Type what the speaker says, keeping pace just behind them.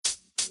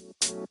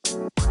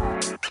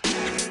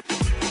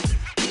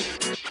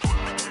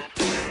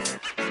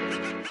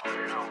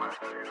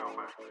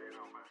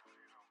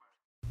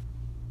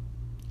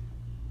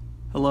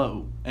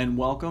Hello, and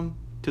welcome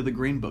to the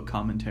Green Book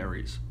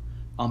Commentaries.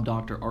 I'm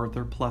Dr.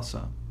 Arthur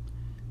Plessa.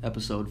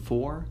 Episode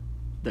 4,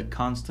 The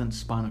Constant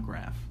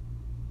Spinograph.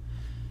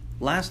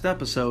 Last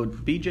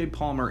episode, B.J.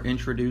 Palmer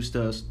introduced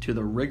us to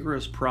the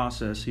rigorous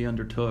process he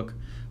undertook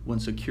when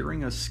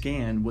securing a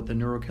scan with the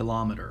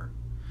neurokilometer,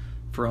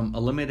 from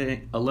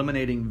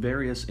eliminating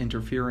various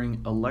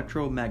interfering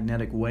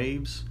electromagnetic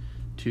waves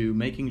to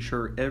making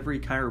sure every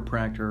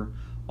chiropractor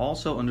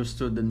also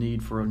understood the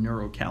need for a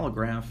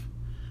neurocalligraph.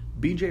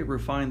 BJ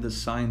refined the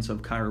science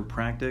of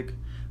chiropractic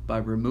by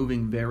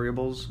removing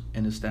variables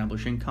and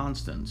establishing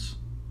constants.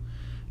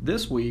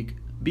 This week,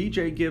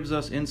 BJ gives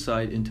us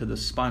insight into the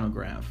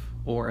spinograph,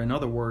 or in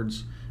other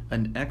words,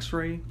 an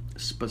X-ray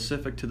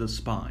specific to the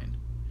spine.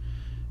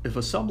 If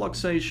a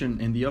subluxation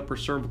in the upper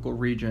cervical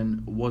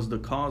region was the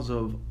cause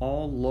of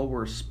all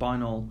lower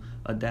spinal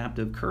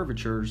adaptive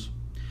curvatures,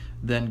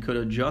 then could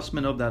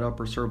adjustment of that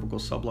upper cervical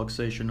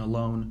subluxation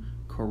alone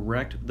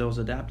correct those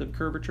adaptive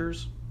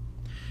curvatures?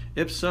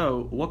 If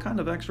so, what kind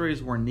of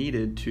x-rays were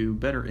needed to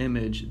better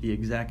image the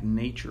exact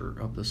nature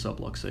of the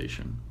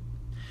subluxation?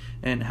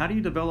 And how do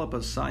you develop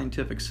a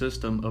scientific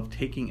system of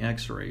taking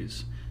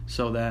x-rays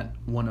so that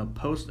when a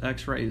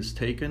post-x-ray is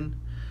taken,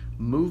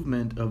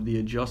 movement of the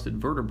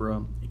adjusted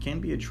vertebra can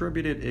be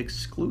attributed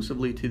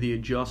exclusively to the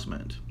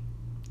adjustment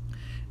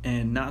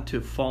and not to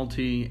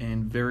faulty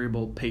and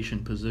variable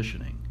patient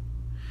positioning?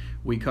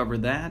 We cover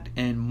that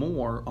and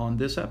more on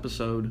this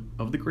episode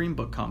of the Green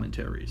Book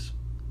Commentaries.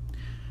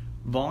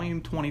 Volume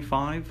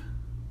 25,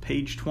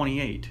 page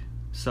 28,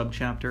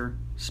 subchapter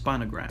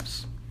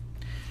Spinographs.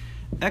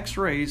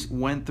 X-rays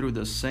went through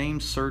the same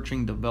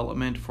searching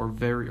development for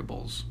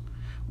variables.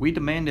 We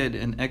demanded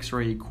an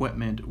X-ray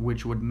equipment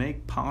which would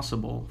make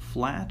possible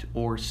flat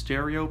or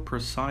stereo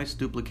precise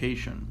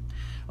duplication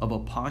of a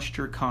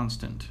posture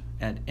constant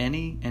at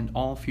any and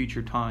all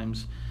future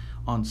times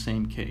on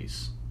same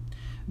case.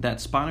 That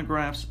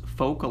spinographs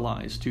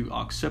focalize to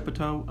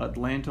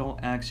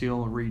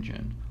occipito-atlantoaxial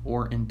region,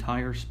 or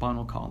entire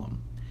spinal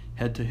column,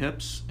 head to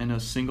hips in a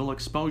single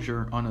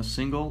exposure on a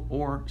single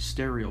or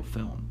stereo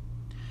film.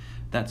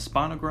 That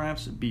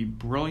spinographs be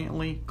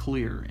brilliantly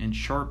clear in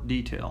sharp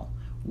detail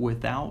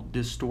without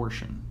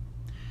distortion.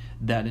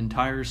 That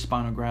entire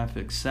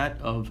spinographic set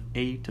of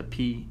A to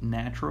P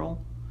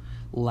natural,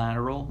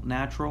 lateral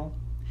natural,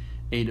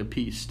 A to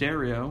P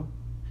stereo,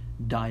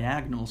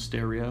 diagonal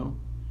stereo,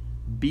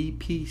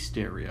 BP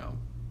stereo,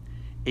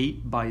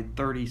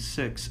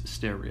 8x36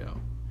 stereo,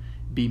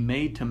 be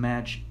made to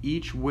match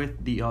each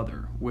with the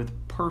other with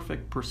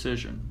perfect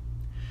precision.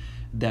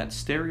 That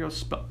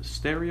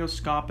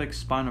stereoscopic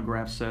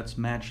spinograph sets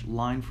match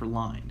line for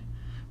line,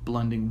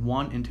 blending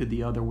one into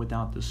the other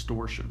without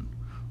distortion,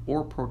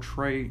 or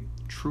portray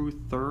true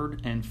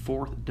third and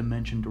fourth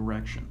dimension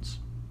directions.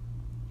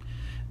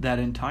 That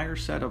entire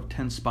set of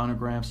 10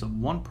 spinographs of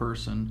one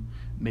person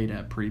made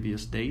at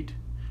previous date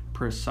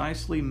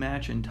precisely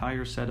match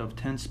entire set of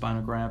 10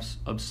 spinographs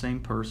of same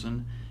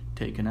person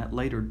taken at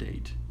later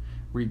date,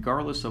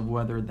 regardless of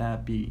whether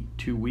that be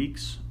 2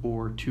 weeks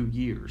or 2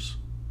 years.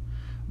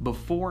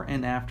 Before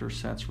and after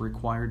sets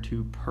required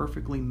to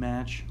perfectly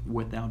match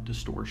without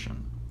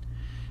distortion.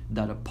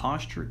 That a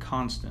posture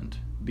constant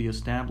be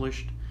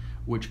established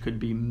which could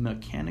be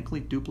mechanically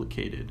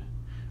duplicated,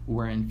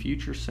 wherein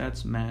future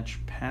sets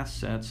match past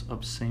sets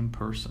of same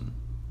person.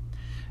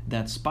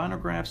 That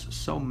spinographs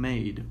so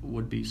made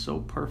would be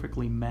so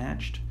perfectly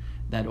matched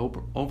that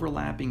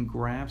overlapping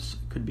graphs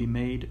could be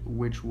made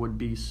which would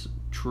be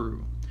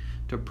true,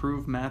 to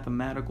prove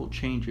mathematical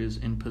changes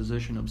in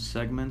position of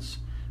segments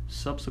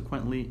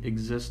subsequently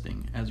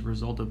existing as a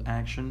result of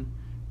action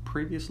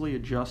previously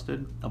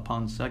adjusted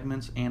upon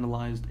segments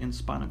analyzed in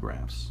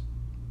spinographs.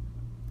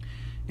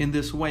 In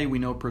this way, we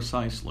know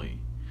precisely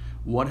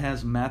what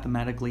has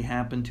mathematically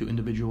happened to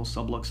individual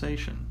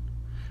subluxation,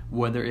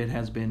 whether it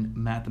has been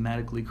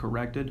mathematically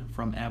corrected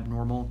from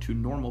abnormal to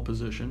normal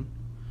position,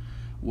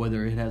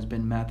 whether it has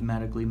been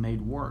mathematically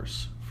made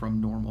worse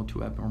from normal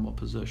to abnormal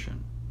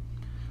position,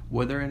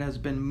 whether it has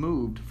been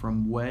moved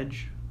from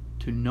wedge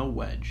to no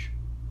wedge,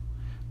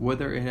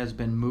 whether it has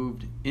been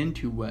moved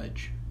into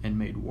wedge and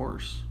made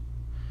worse,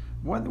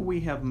 whether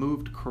we have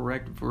moved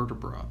correct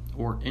vertebra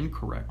or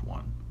incorrect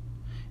one,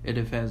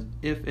 if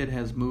it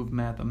has moved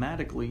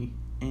mathematically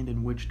and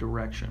in which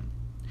direction.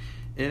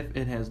 If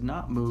it has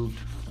not moved,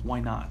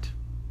 why not?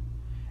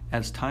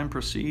 As time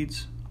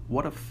proceeds,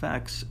 what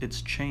effects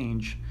its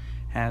change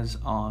has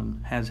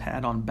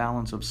had on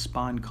balance of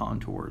spine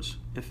contours,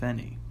 if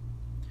any?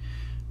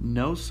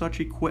 No such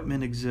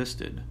equipment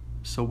existed,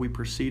 so we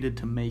proceeded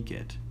to make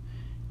it.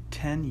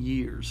 10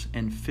 years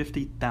and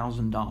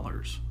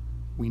 $50,000.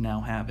 We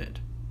now have it.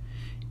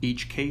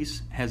 Each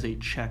case has a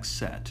check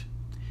set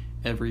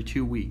every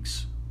 2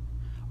 weeks.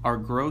 Our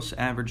gross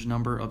average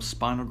number of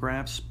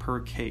spinographs per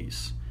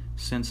case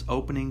since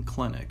opening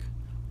clinic,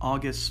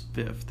 August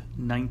 5th,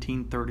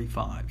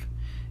 1935,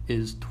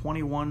 is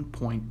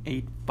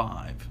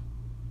 21.85,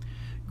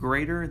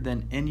 greater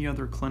than any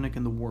other clinic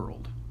in the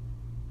world.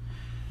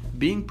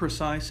 Being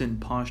precise in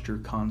posture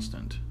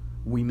constant,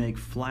 we make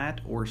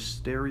flat or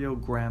stereo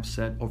graph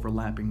set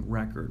overlapping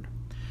record,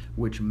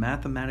 which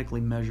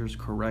mathematically measures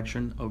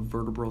correction of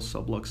vertebral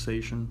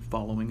subluxation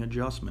following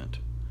adjustment.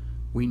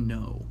 We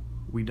know,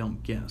 we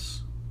don't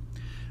guess.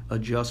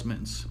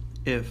 Adjustments,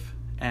 if,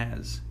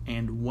 as,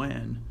 and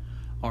when,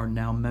 are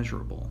now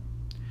measurable.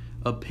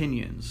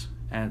 Opinions,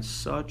 as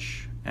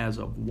such as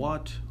of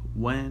what,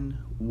 when,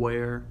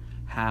 where,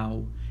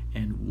 how,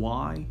 and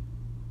why,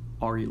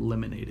 are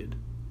eliminated.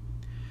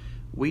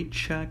 We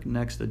check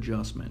next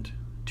adjustment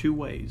 2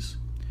 ways: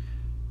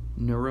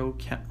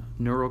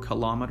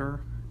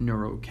 neurocalometer,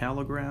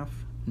 neurocalograph,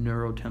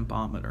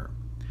 neurotempometer,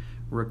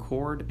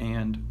 record,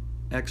 and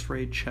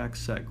X-ray check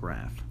set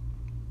graph.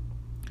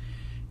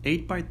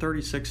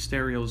 8x36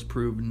 stereos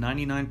prove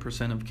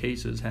 99% of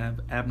cases have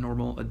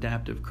abnormal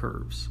adaptive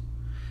curves.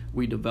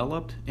 We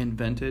developed,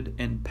 invented,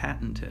 and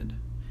patented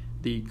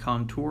the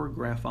contour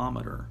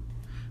graphometer,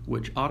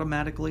 which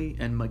automatically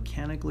and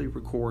mechanically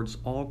records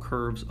all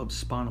curves of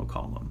spinal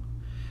column.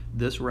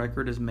 This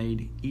record is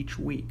made each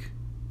week.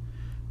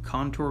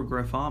 Contour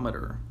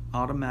graphometer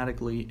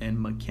automatically and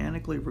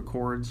mechanically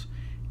records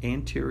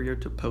anterior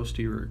to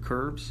posterior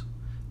curves,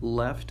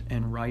 left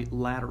and right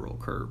lateral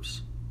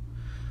curves.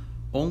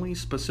 Only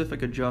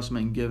specific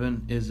adjustment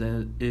given is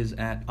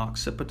at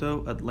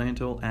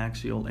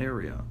occipito-atlantoaxial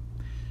area.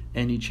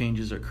 Any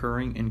changes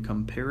occurring in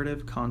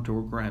comparative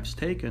contour graphs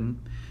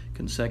taken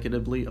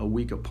consecutively a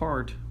week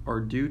apart are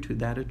due to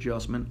that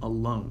adjustment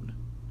alone.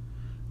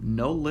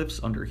 No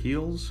lifts under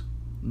heels,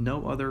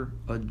 no other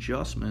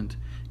adjustment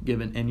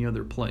given any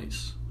other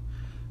place.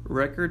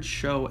 Records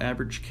show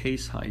average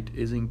case height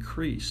is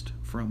increased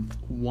from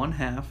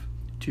 1/2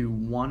 to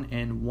 1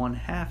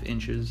 1/2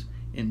 inches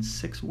in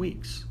 6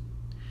 weeks.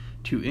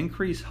 To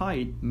increase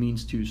height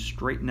means to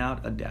straighten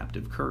out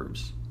adaptive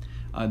curves,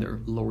 either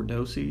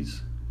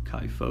lordoses,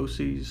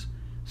 kyphoses,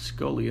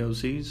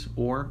 scolioses,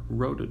 or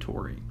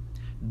rotatory,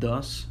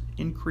 thus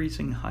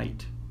increasing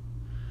height.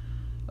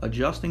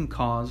 Adjusting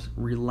cause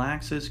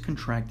relaxes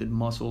contracted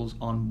muscles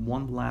on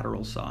one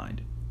lateral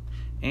side,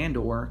 and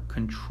or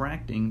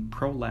contracting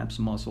prolapse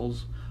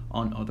muscles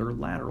on other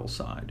lateral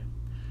side.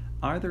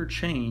 Either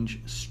change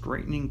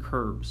straightening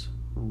curves,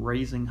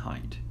 raising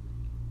height.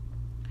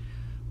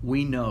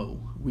 We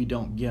know, we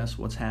don't guess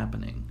what's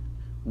happening,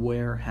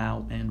 where,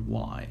 how, and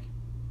why.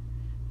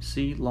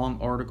 See long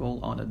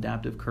article on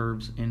adaptive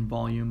curves in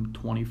volume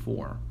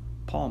 24,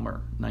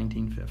 Palmer,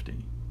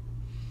 1950.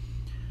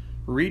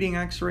 Reading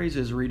X-rays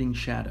is reading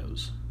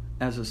shadows.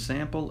 As a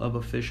sample of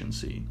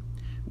efficiency,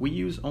 we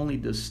use only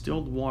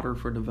distilled water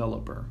for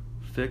developer,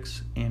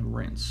 fix, and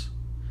rinse.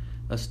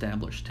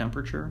 Establish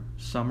temperature,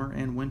 summer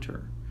and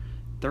winter.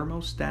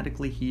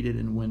 Thermostatically heated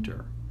in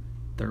winter.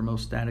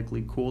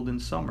 Thermostatically cooled in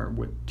summer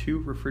with 2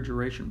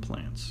 refrigeration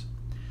plants.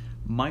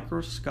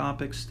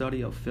 Microscopic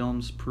study of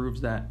films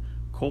proves that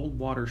cold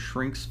water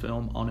shrinks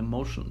film on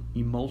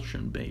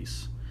emulsion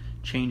base,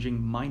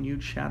 changing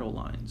minute shadow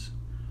lines.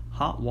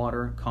 Hot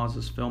water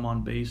causes film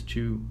on base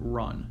to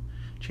run,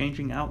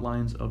 changing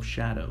outlines of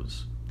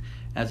shadows.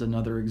 As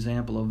another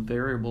example of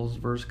variables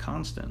versus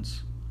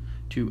constants,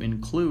 to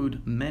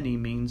include many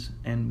means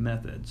and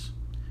methods.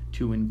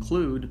 To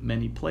include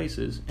many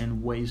places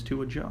and ways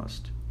to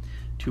adjust.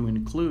 To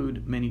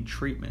include many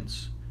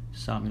treatments,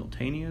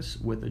 simultaneous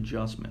with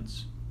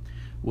adjustments,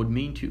 would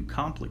mean to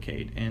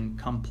complicate and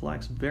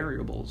complex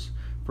variables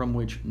from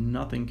which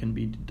nothing can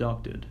be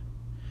deducted.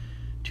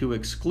 To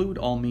exclude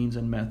all means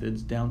and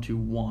methods down to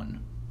 1.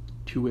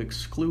 To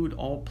exclude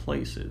all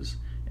places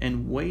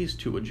and ways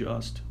to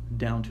adjust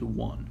down to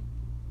 1.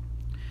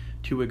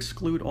 To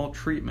exclude all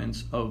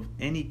treatments of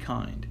any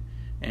kind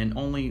and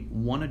only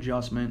 1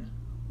 adjustment,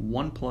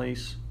 1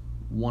 place,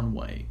 1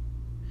 way,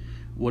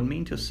 would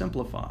mean to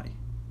simplify,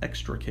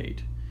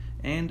 extricate,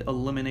 and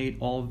eliminate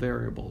all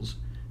variables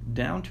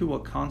down to a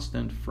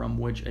constant from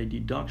which a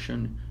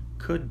deduction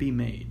could be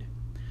made.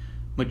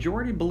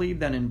 Majority believe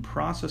that in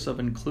process of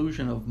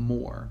inclusion of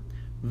more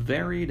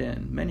varied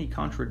and many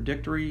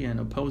contradictory and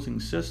opposing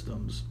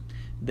systems,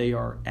 they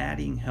are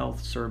adding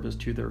health service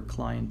to their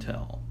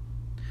clientele.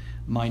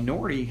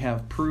 Minority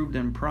have proved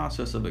in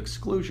process of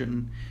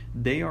exclusion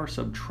they are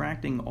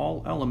subtracting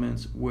all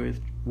elements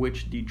with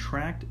which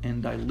detract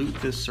and dilute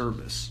this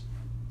service.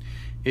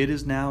 It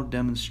is now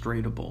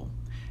demonstrable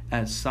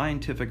as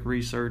scientific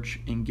research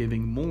in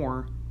giving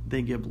more,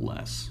 they give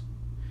less.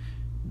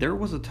 There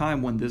was a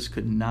time when this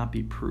could not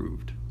be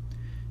proved.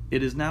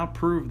 It is now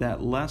proved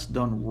that less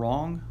done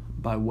wrong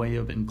by way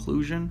of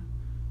inclusion,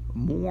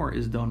 more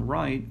is done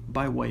right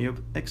by way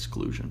of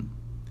exclusion.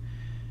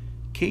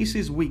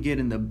 Cases we get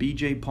in the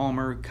B.J.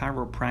 Palmer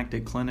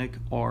Chiropractic Clinic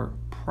are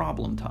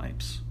problem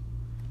types.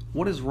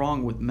 What is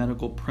wrong with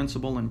medical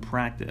principle and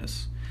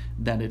practice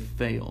that it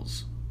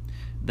fails?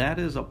 That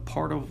is a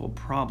part of a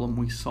problem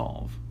we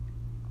solve.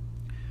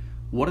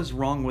 What is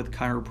wrong with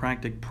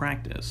chiropractic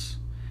practice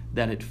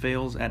that it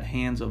fails at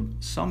hands of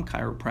some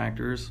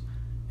chiropractors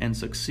and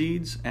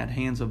succeeds at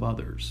hands of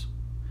others.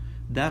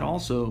 That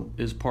also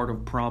is part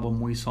of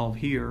problem we solve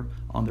here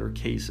on their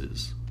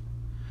cases.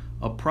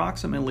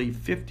 Approximately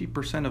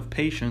 50% of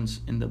patients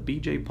in the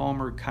B.J.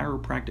 Palmer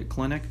Chiropractic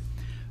Clinic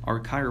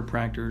are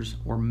chiropractors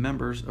or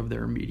members of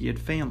their immediate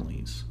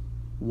families.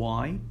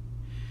 Why?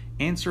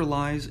 Answer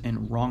lies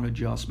in wrong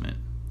adjustment,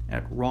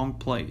 at wrong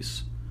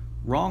place,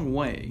 wrong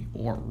way,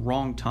 or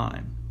wrong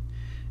time,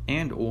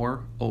 and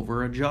or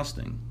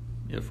over-adjusting,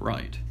 if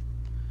right.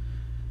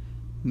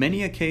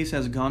 Many a case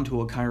has gone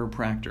to a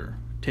chiropractor,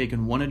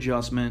 taken one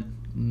adjustment,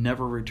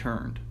 never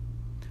returned.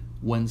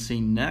 When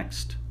seen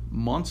next,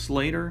 months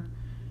later,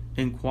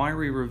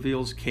 inquiry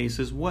reveals case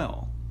as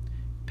well.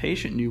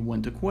 Patient knew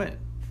when to quit.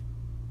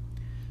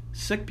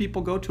 Sick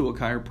people go to a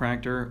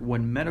chiropractor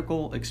when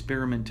medical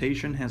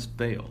experimentation has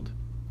failed.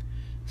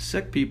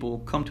 Sick people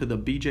come to the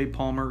B.J.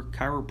 Palmer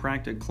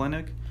Chiropractic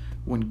Clinic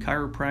when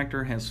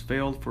chiropractor has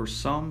failed for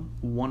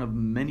one of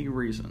many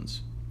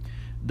reasons.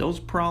 Those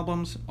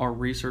problems our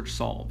research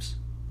solves.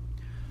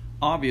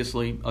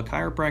 Obviously, a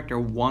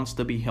chiropractor wants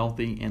to be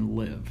healthy and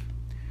live.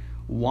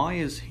 Why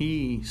is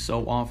he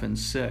so often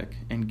sick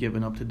and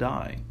given up to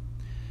die?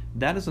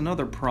 That is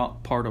another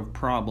part of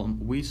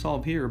problem we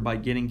solve here by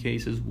getting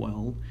cases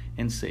well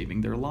and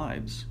saving their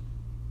lives.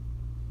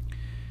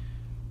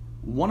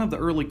 One of the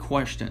early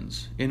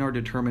questions in our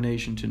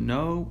determination to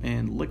know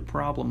and lick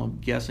problem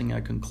of guessing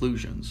at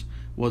conclusions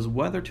was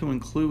whether to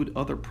include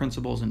other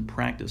principles and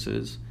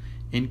practices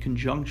in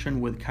conjunction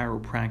with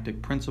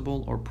chiropractic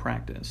principle or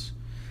practice,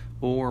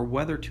 or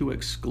whether to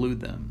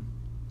exclude them.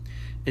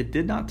 It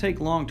did not take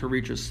long to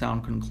reach a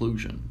sound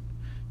conclusion.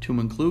 To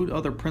include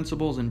other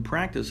principles and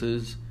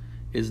practices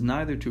is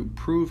neither to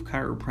prove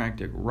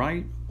chiropractic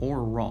right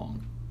or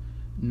wrong,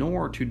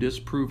 nor to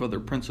disprove other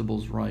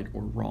principles right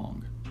or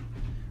wrong,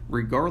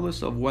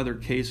 regardless of whether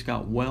case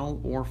got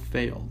well or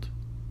failed.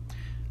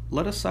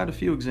 Let us cite a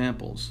few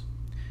examples.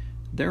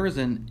 There is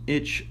an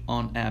itch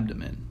on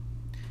abdomen.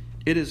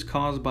 It is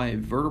caused by a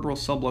vertebral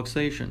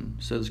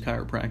subluxation, says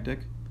chiropractic.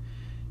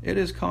 It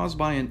is caused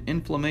by an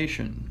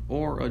inflammation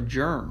or a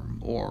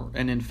germ or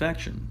an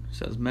infection,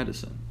 says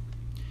medicine.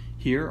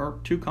 Here are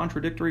two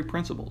contradictory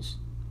principles.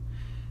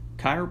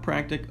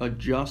 Chiropractic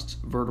adjusts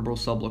vertebral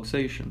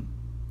subluxation.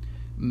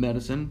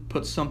 Medicine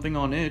puts something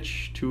on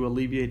itch to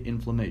alleviate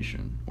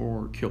inflammation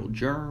or kill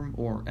germ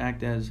or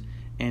act as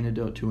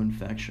antidote to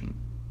infection.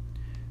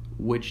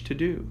 Which to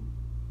do?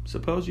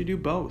 Suppose you do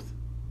both.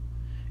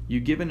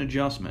 You give an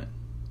adjustment.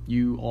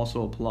 You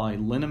also apply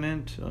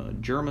liniment,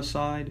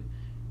 germicide,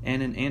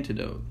 and an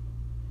antidote.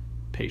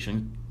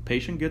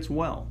 Patient gets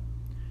well.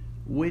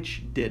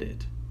 Which did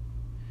it?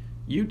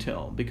 You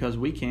tell, because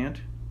we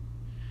can't.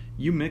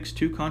 You mix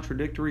two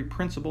contradictory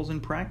principles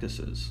and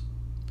practices.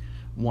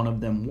 One of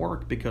them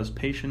worked because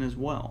patient is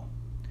well.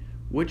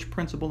 Which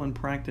principle and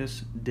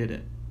practice did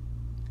it?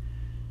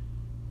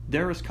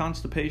 There is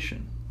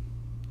constipation.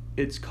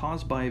 It's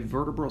caused by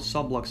vertebral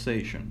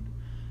subluxation,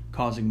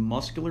 causing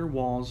muscular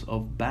walls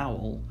of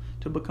bowel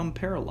to become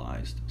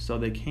paralyzed so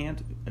they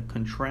can't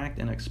contract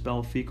and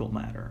expel fecal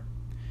matter.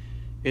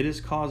 It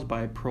is caused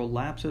by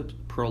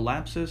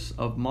prolapsus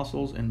of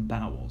muscles and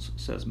bowels,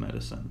 says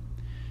medicine.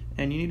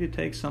 And you need to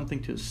take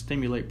something to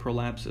stimulate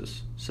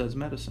prolapsus, says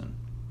medicine.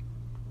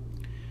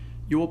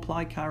 You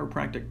apply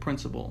chiropractic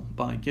principle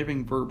by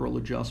giving vertebral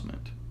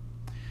adjustment.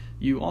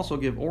 You also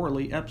give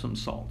orally Epsom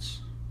salts.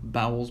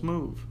 Bowels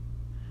move.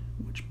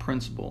 Which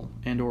principle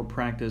and or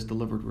practice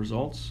delivered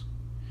results?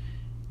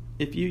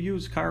 If you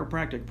use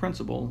chiropractic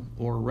principle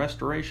or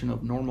restoration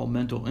of normal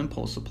mental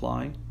impulse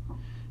supply,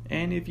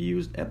 and if you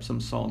used Epsom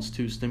salts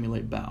to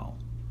stimulate bowel,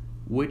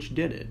 which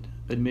did it,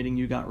 admitting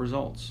you got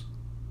results?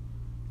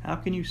 How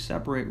can you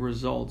separate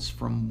results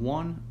from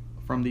one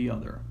from the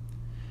other,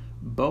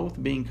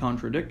 both being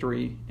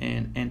contradictory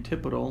and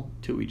antipodal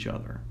to each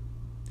other?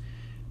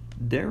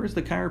 There is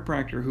the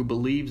chiropractor who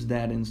believes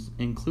that in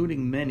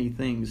including many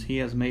things he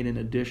has made in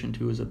addition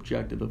to his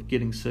objective of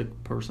getting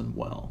sick person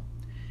well.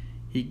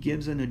 He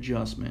gives an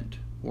adjustment,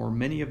 or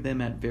many of them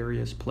at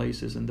various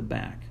places in the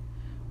back,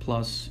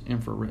 plus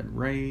infrared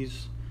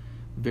rays,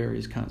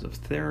 various kinds of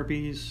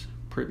therapies,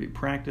 privy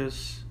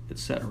practice,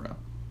 etc.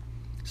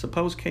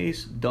 Suppose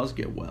case does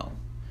get well.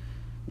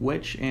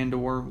 Which and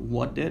or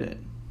what did it?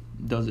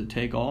 Does it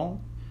take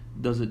all?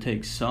 Does it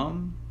take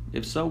some?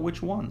 If so,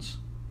 which ones?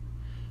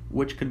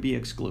 Which could be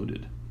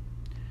excluded?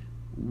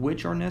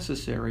 Which are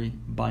necessary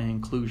by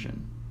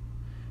inclusion?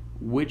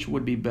 Which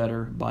would be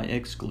better by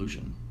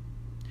exclusion?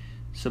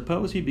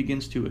 Suppose he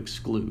begins to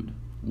exclude,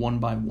 one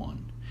by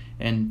one,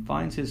 and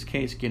finds his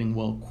case getting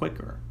well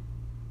quicker.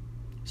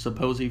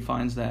 Suppose he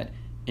finds that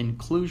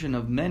inclusion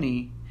of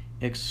many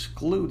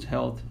excludes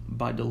health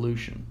by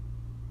dilution.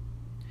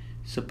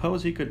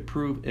 Suppose he could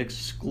prove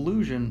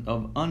exclusion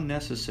of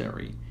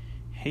unnecessary,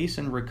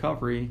 hasten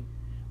recovery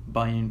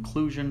by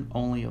inclusion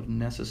only of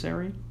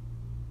necessary?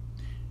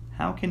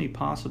 How can he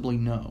possibly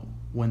know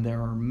when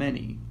there are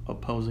many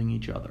opposing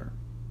each other?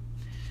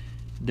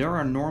 There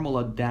are normal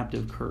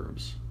adaptive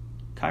curves.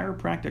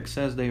 Chiropractic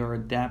says they are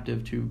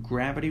adaptive to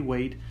gravity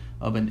weight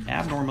of an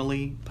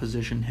abnormally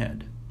positioned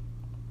head.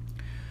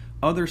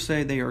 Others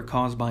say they are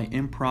caused by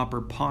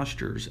improper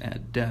postures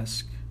at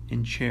desk,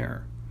 in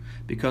chair,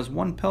 because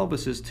one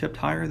pelvis is tipped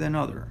higher than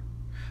other,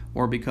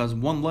 or because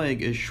one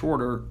leg is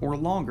shorter or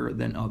longer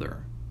than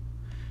other.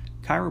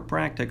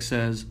 Chiropractic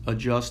says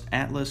adjust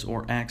atlas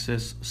or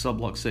axis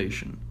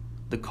subluxation,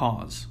 the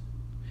cause.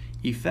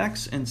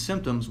 Effects and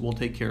symptoms will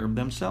take care of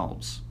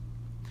themselves.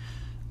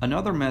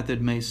 Another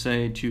method may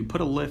say to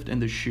put a lift in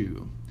the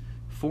shoe,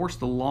 force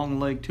the long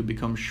leg to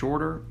become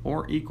shorter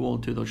or equal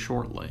to the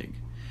short leg,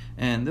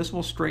 and this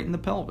will straighten the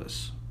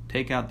pelvis,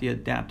 take out the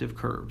adaptive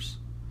curves.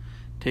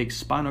 Take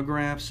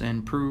spinographs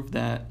and prove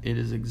that it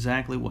is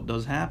exactly what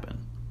does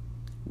happen.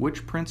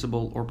 Which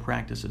principle or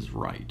practice is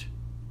right?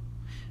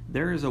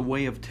 There is a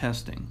way of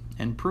testing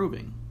and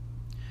proving.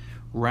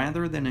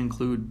 Rather than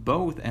include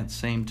both at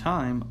same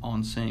time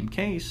on same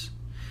case,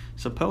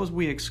 suppose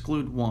we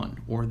exclude one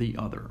or the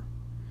other.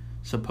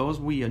 Suppose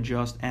we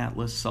adjust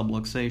atlas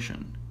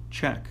subluxation,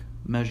 check,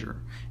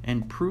 measure,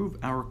 and prove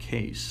our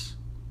case.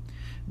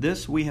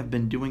 This we have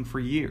been doing for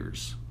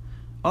years.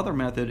 Other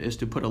method is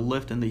to put a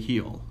lift in the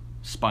heel,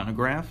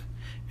 spinograph,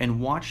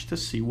 and watch to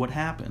see what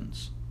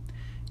happens.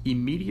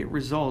 Immediate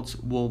results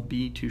will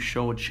be to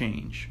show a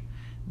change,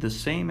 the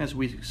same as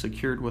we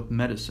secured with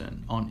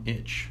medicine on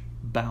itch,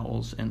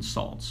 bowels, and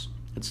salts,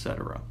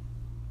 etc.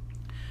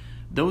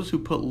 Those who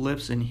put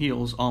lifts in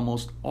heels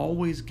almost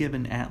always give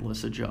an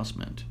atlas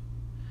adjustment.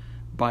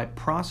 By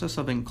process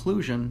of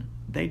inclusion,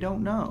 they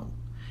don't know,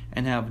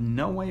 and have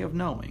no way of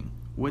knowing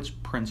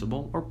which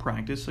principle or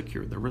practice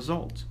secured the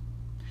result.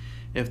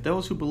 If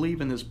those who believe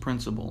in this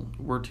principle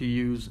were to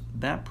use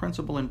that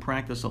principle in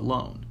practice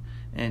alone,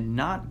 and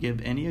not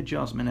give any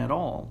adjustment at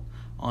all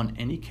on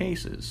any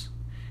cases,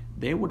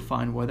 they would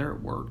find whether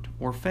it worked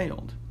or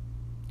failed.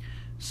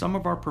 Some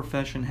of our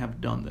profession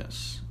have done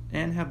this,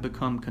 and have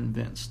become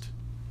convinced.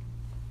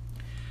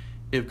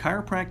 If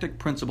chiropractic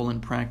principle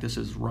in practice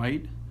is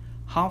right,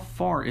 how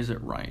far is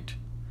it right?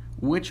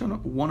 Which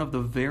one of the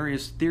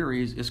various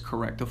theories is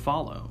correct to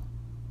follow?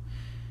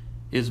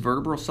 Is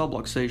vertebral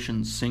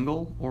subluxation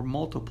single or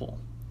multiple?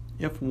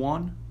 If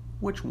one,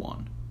 which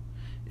one?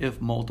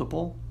 If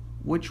multiple,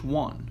 which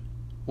one?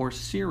 Or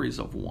series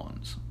of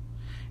ones?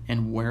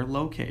 And where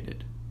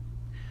located?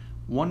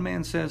 One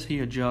man says he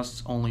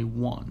adjusts only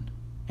one,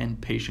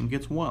 and patient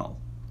gets well.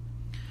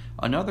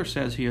 Another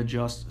says he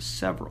adjusts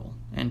several,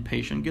 and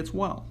patient gets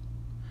well.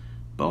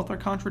 Both are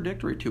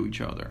contradictory to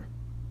each other.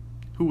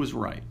 Who is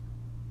right?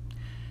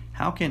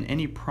 How can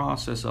any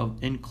process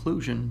of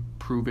inclusion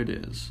prove it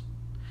is?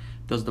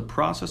 Does the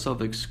process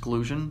of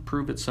exclusion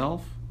prove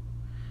itself?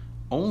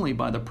 Only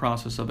by the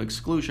process of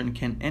exclusion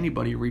can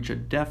anybody reach a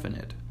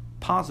definite,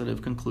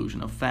 positive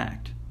conclusion of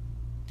fact.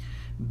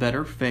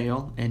 Better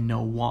fail and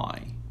know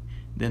why,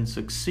 than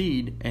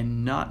succeed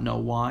and not know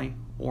why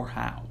or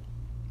how.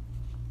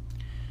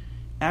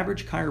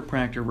 Average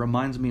chiropractor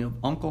reminds me of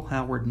Uncle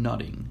Howard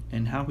Nutting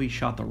and how he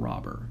shot the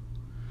robber.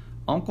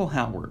 Uncle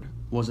Howard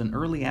was an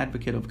early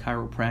advocate of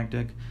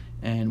chiropractic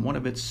and one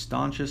of its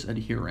staunchest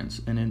adherents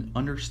in an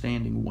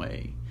understanding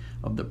way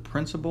of the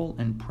principle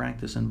and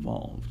practice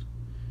involved.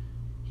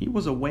 He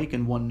was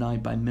awakened one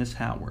night by Miss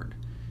Howard,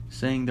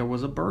 saying there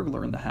was a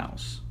burglar in the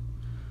house.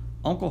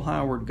 Uncle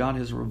Howard got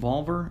his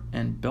revolver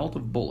and belt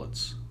of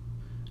bullets,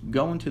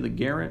 go into the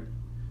garret,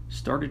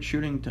 started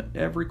shooting to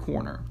every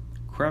corner,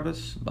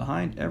 crevice,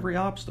 behind every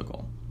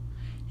obstacle.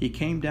 He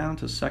came down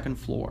to second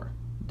floor,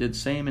 did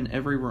same in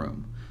every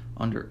room,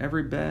 under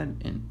every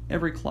bed, in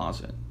every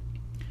closet.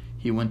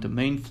 He went to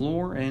main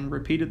floor and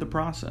repeated the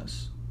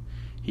process.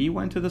 He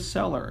went to the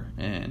cellar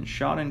and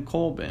shot in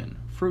coal bin,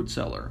 fruit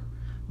cellar,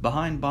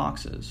 behind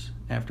boxes,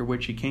 after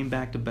which he came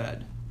back to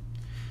bed.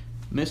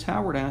 Miss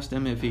Howard asked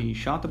him if he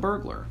shot the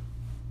burglar.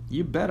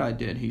 "You bet I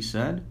did," he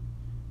said.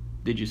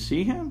 "Did you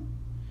see him?"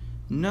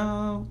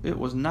 "No, it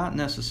was not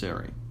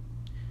necessary."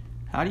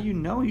 "How do you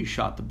know you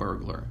shot the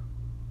burglar?"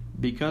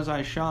 "Because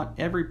I shot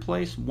every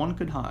place one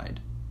could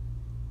hide."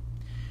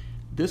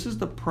 This is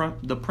the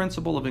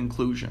principle of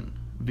inclusion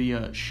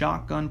via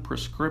shotgun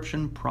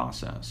prescription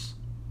process.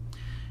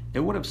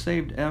 It would have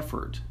saved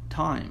effort,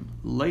 time,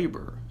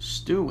 labor,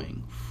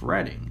 stewing,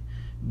 fretting,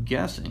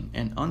 guessing,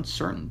 and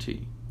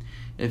uncertainty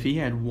if he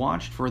had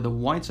watched for the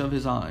whites of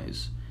his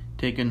eyes,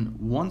 taken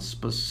one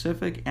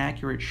specific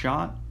accurate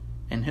shot,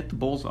 and hit the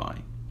bullseye.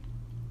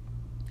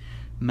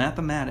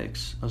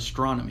 Mathematics,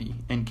 astronomy,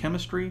 and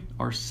chemistry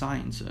are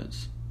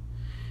sciences.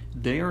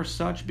 They are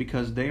such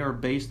because they are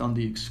based on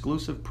the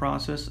exclusive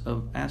process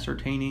of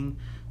ascertaining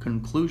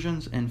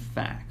conclusions and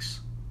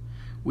facts.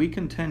 We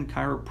contend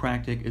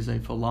chiropractic is a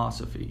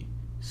philosophy,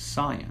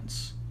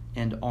 science,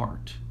 and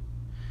art.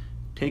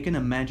 Take an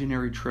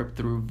imaginary trip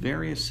through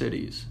various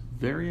cities,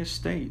 various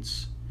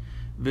states,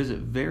 visit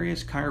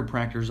various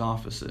chiropractors'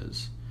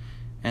 offices,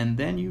 and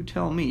then you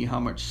tell me how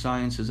much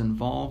science is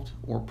involved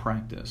or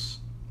practice.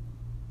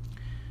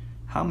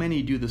 How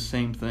many do the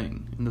same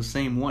thing in the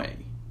same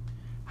way?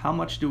 How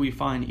much do we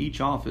find each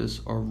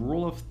office a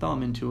rule of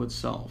thumb into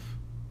itself?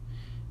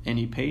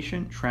 Any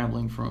patient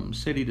traveling from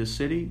city to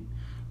city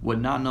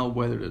would not know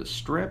whether to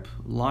strip,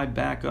 lie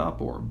back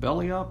up or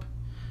belly up,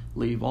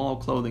 leave all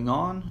clothing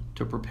on,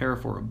 to prepare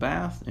for a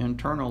bath,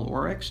 internal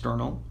or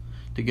external,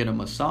 to get a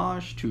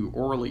massage, to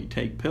orally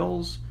take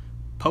pills,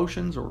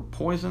 potions or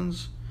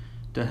poisons,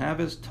 to have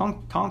his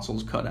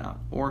tonsils cut out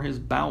or his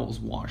bowels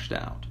washed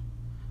out.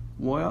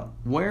 Well,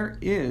 where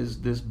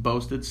is this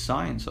boasted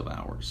science of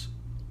ours?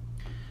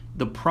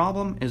 The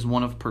problem is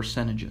one of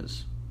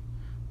percentages.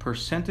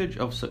 Percentage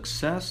of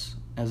success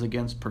as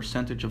against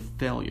percentage of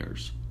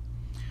failures.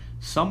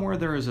 Somewhere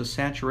there is a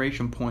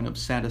saturation point of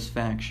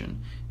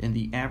satisfaction in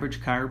the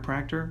average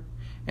chiropractor,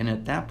 and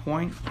at that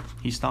point,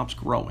 he stops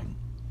growing.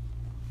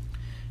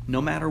 No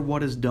matter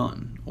what is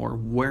done or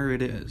where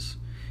it is,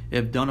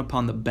 if done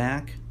upon the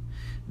back,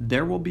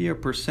 there will be a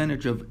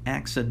percentage of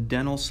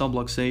accidental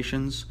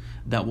subluxations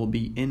that will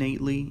be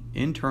innately,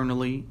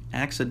 internally,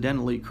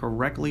 accidentally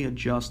correctly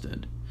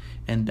adjusted,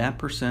 and that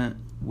percent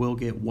will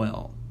get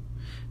well.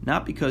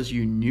 Not because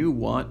you knew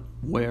what,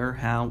 where,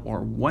 how,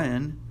 or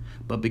when,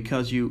 but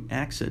because you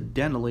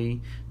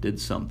accidentally did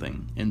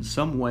something in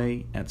some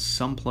way, at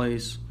some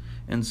place,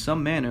 in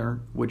some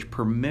manner which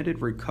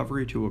permitted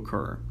recovery to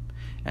occur.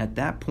 At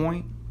that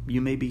point, you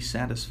may be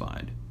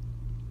satisfied.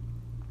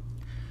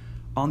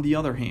 On the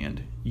other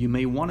hand, you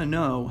may want to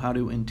know how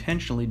to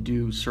intentionally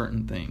do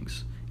certain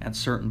things at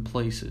certain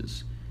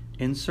places,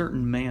 in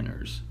certain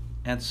manners,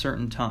 at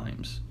certain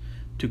times,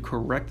 to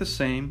correct the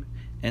same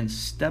and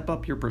step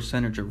up your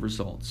percentage of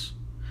results,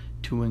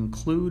 to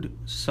include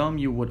some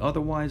you would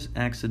otherwise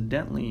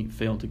accidentally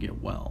fail to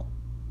get well.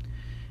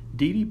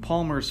 D.D.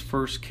 Palmer's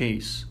first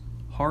case,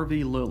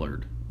 Harvey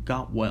Lillard,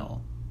 got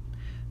well.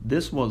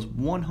 This was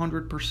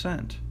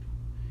 100%.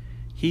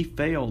 He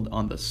failed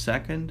on the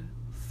second,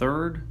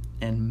 third,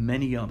 and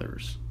many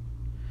others.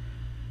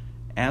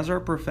 As our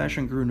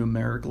profession grew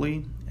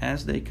numerically,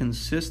 as they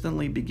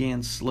consistently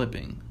began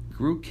slipping,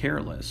 grew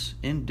careless,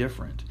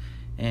 indifferent,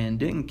 and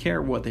didn't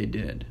care what they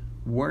did,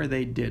 where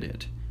they did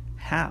it,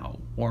 how,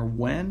 or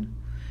when,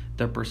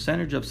 the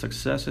percentage of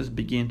successes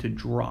began to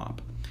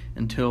drop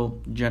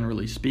until,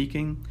 generally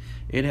speaking,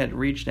 it had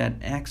reached that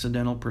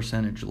accidental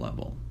percentage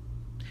level.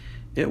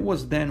 It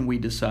was then we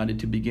decided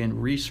to begin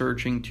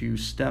researching to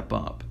step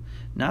up,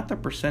 not the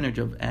percentage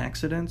of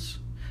accidents,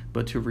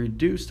 but to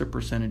reduce the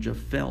percentage of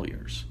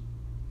failures.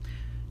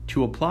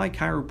 To apply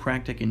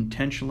chiropractic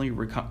intentionally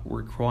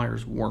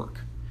requires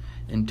work,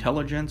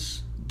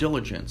 intelligence,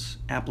 diligence,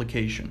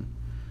 application,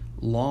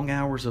 long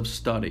hours of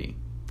study,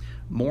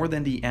 more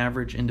than the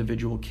average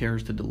individual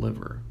cares to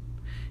deliver.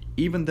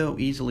 Even though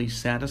easily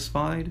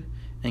satisfied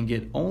and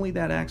get only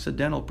that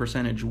accidental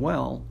percentage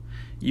well,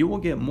 you will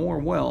get more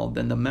well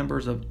than the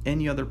members of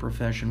any other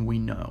profession we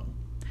know.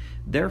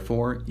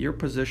 Therefore, your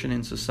position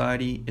in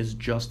society is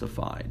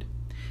justified,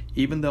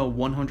 even though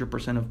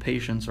 100% of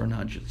patients are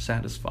not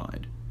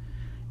satisfied.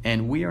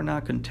 And we are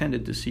not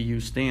contented to see you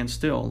stand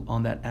still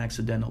on that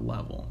accidental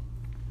level.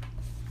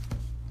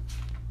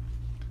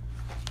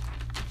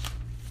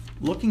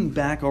 Looking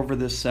back over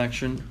this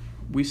section,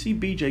 we see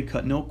BJ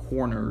cut no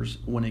corners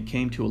when it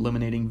came to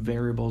eliminating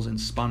variables in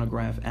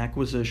spinograph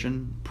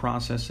acquisition,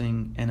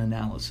 processing, and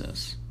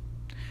analysis.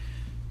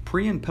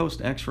 Pre- and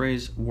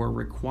post-X-rays were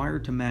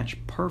required to match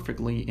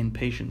perfectly in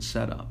patient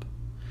setup.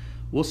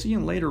 We'll see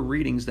in later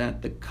readings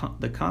that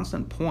the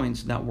constant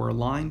points that were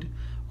aligned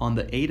on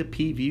the A to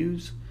P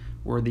views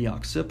were the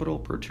occipital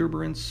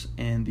protuberance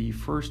and the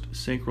first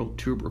sacral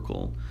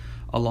tubercle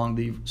along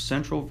the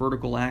central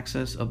vertical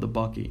axis of the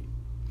bucky.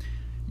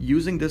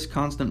 Using this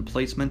constant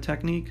placement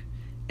technique,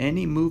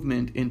 any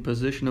movement in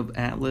position of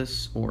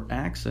atlas or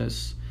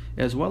axis,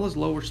 as well as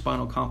lower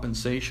spinal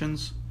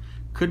compensations,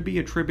 could be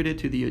attributed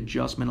to the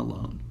adjustment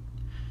alone.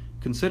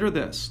 Consider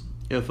this: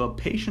 if a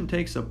patient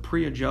takes a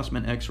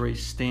pre-adjustment X-ray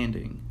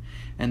standing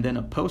and then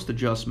a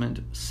post-adjustment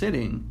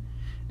sitting,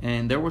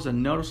 and there was a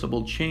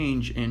noticeable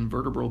change in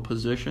vertebral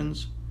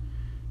positions,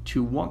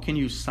 to what can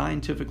you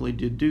scientifically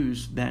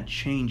deduce that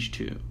change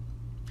to?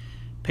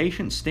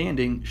 Patient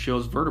standing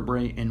shows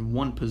vertebrae in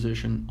one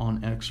position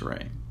on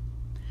X-ray.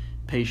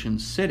 Patient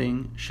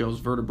sitting shows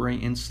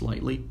vertebrae in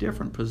slightly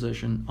different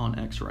position on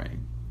X-ray.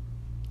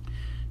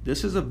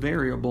 This is a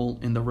variable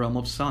in the realm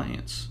of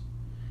science.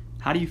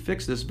 How do you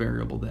fix this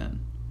variable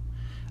then?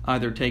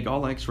 Either take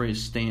all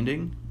X-rays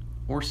standing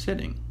or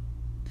sitting.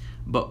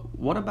 But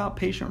what about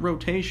patient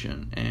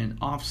rotation and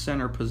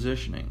off-center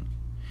positioning?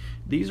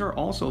 These are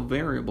also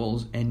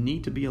variables and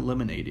need to be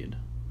eliminated.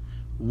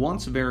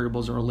 Once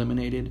variables are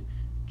eliminated,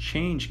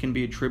 change can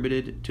be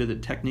attributed to the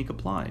technique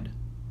applied.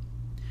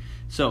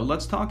 So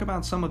let's talk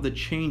about some of the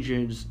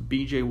changes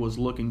BJ was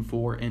looking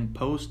for in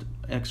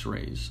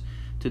post-X-rays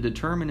to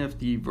determine if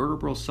the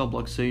vertebral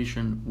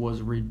subluxation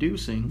was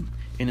reducing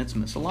in its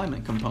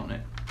misalignment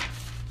component.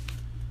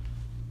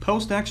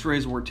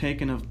 Post-X-rays were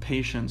taken of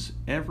patients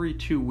every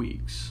 2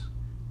 weeks.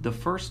 The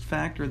first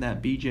factor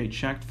that BJ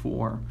checked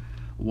for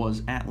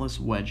was atlas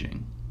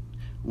wedging.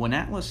 When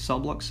atlas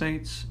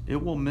subluxates,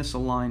 it will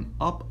misalign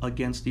up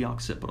against the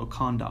occipital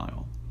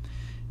condyle.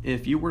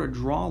 If you were to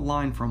draw a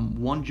line from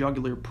one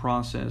jugular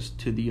process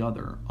to the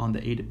other on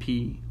the A to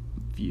P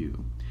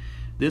view,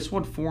 This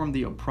would form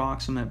the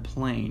approximate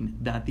plane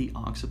that the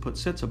occiput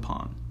sits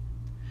upon.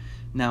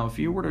 Now, if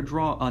you were to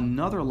draw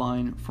another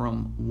line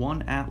from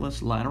one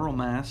atlas lateral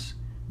mass,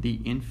 the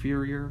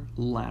inferior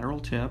lateral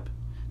tip,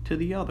 to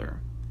the other,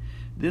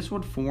 this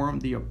would form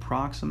the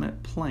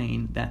approximate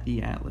plane that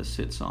the atlas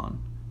sits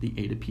on, the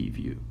A to P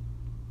view.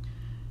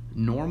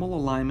 Normal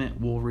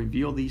alignment will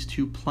reveal these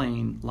two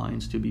plane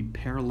lines to be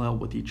parallel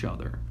with each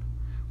other.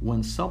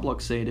 When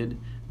subluxated,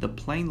 the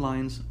plane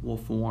lines will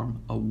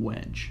form a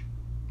wedge.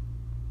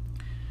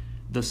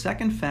 The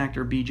second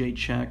factor BJ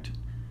checked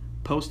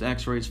post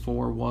x-rays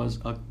for was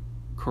a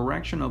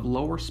correction of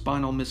lower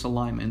spinal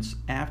misalignments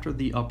after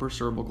the upper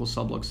cervical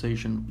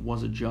subluxation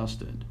was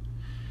adjusted.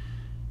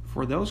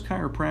 For those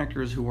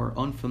chiropractors who are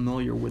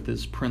unfamiliar with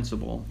this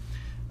principle,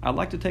 I'd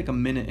like to take a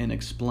minute and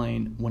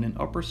explain when an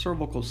upper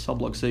cervical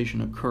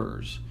subluxation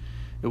occurs.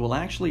 It will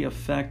actually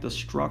affect the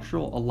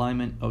structural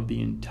alignment of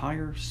the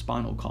entire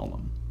spinal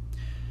column.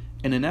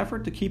 In an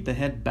effort to keep the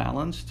head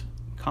balanced,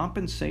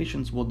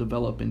 compensations will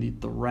develop in the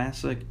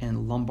thoracic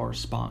and lumbar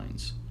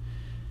spines.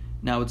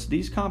 Now, it's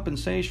these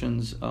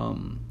compensations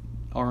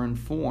are in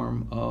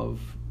form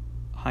of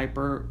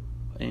hyper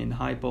and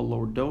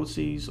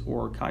hypolordoses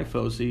or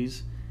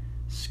kyphoses,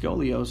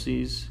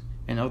 scolioses,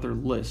 and other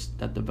lists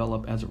that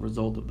develop as a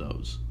result of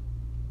those.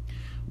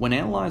 When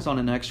analyzed on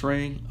an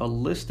x-ray, a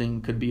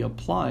listing could be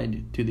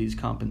applied to these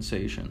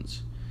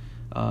compensations,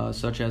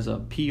 such as a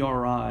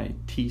PRI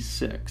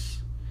T6,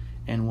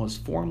 and was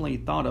formerly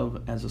thought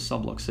of as a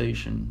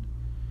subluxation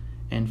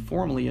and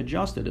formally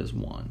adjusted as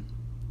one.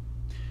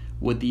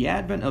 With the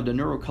advent of the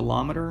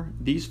neurocalometer,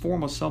 these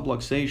form of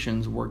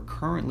subluxations were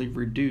currently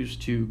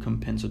reduced to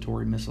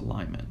compensatory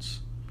misalignments.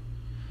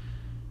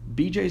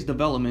 BJ's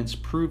developments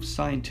proved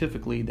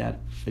scientifically that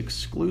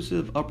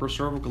exclusive upper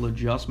cervical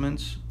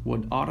adjustments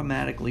would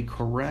automatically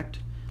correct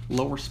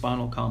lower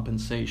spinal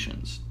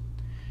compensations.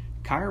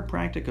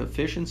 Chiropractic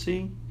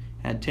efficiency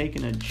had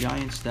taken a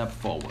giant step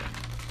forward.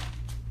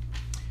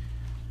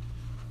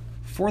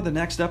 For the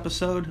next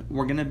episode,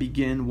 we're going to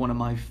begin one of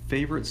my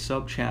favorite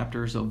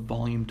subchapters of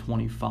Volume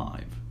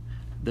 25.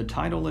 The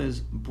title is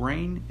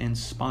Brain and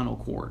Spinal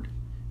Cord,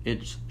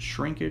 its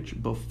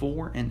shrinkage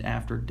before and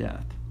after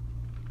death.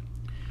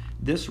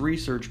 This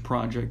research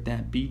project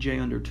that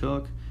BJ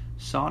undertook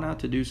sought out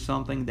to do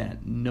something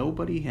that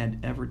nobody had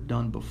ever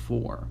done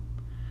before.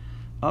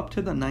 Up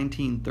to the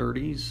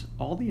 1930s,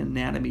 all the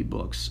anatomy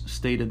books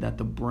stated that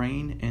the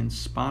brain and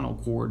spinal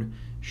cord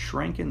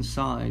shrank in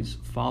size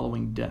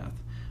following death,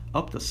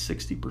 up to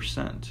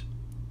 60%.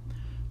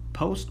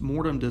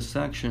 Post-mortem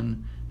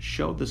dissection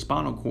showed the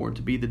spinal cord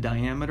to be the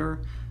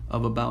diameter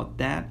of about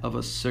that of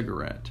a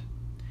cigarette.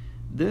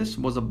 This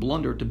was a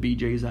blunder to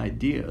BJ's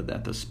idea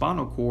that the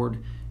spinal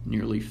cord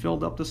nearly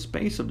filled up the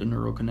space of the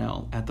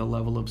neurocanal at the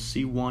level of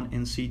C1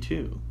 and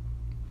C2.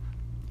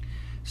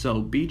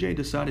 So BJ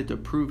decided to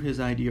prove his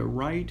idea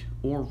right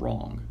or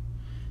wrong.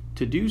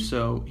 To do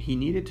so, he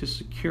needed to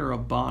secure a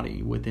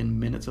body within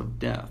minutes of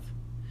death.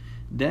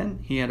 Then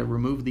he had to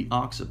remove the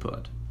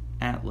occiput,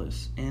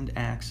 atlas, and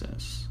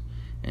axis.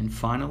 And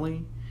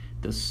finally,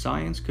 the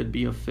science could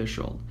be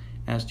official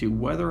as to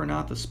whether or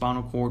not the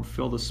spinal cord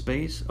filled the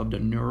space of the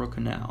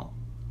neurocanal.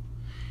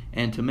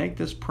 And to make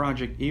this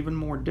project even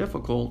more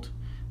difficult,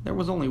 there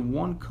was only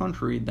one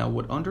country that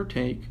would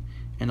undertake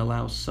and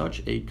allow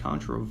such a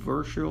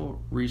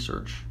controversial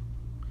research: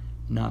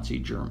 Nazi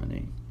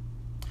Germany.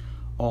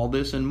 All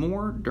this and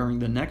more during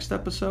the next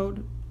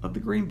episode of the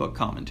Green Book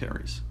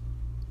Commentaries.